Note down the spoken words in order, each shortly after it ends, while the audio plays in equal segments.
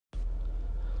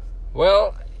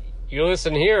Well, you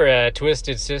listen here,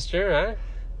 Twisted Sister, huh?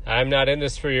 I'm not in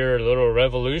this for your little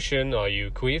revolution, all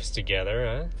you queefs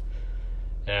together,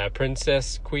 huh?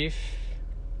 Princess Queef?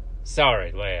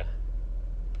 Sorry, Leia.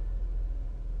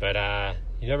 But,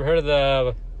 you never heard of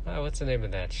the... what's the name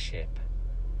of that ship?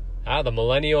 The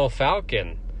Millennial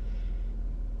Falcon.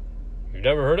 You've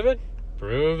never heard of it?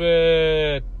 Prove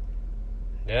it.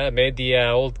 Yeah, it made the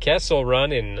old Kessel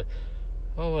run in,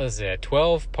 what was it,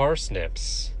 12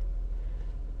 parsnips.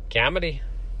 Comedy.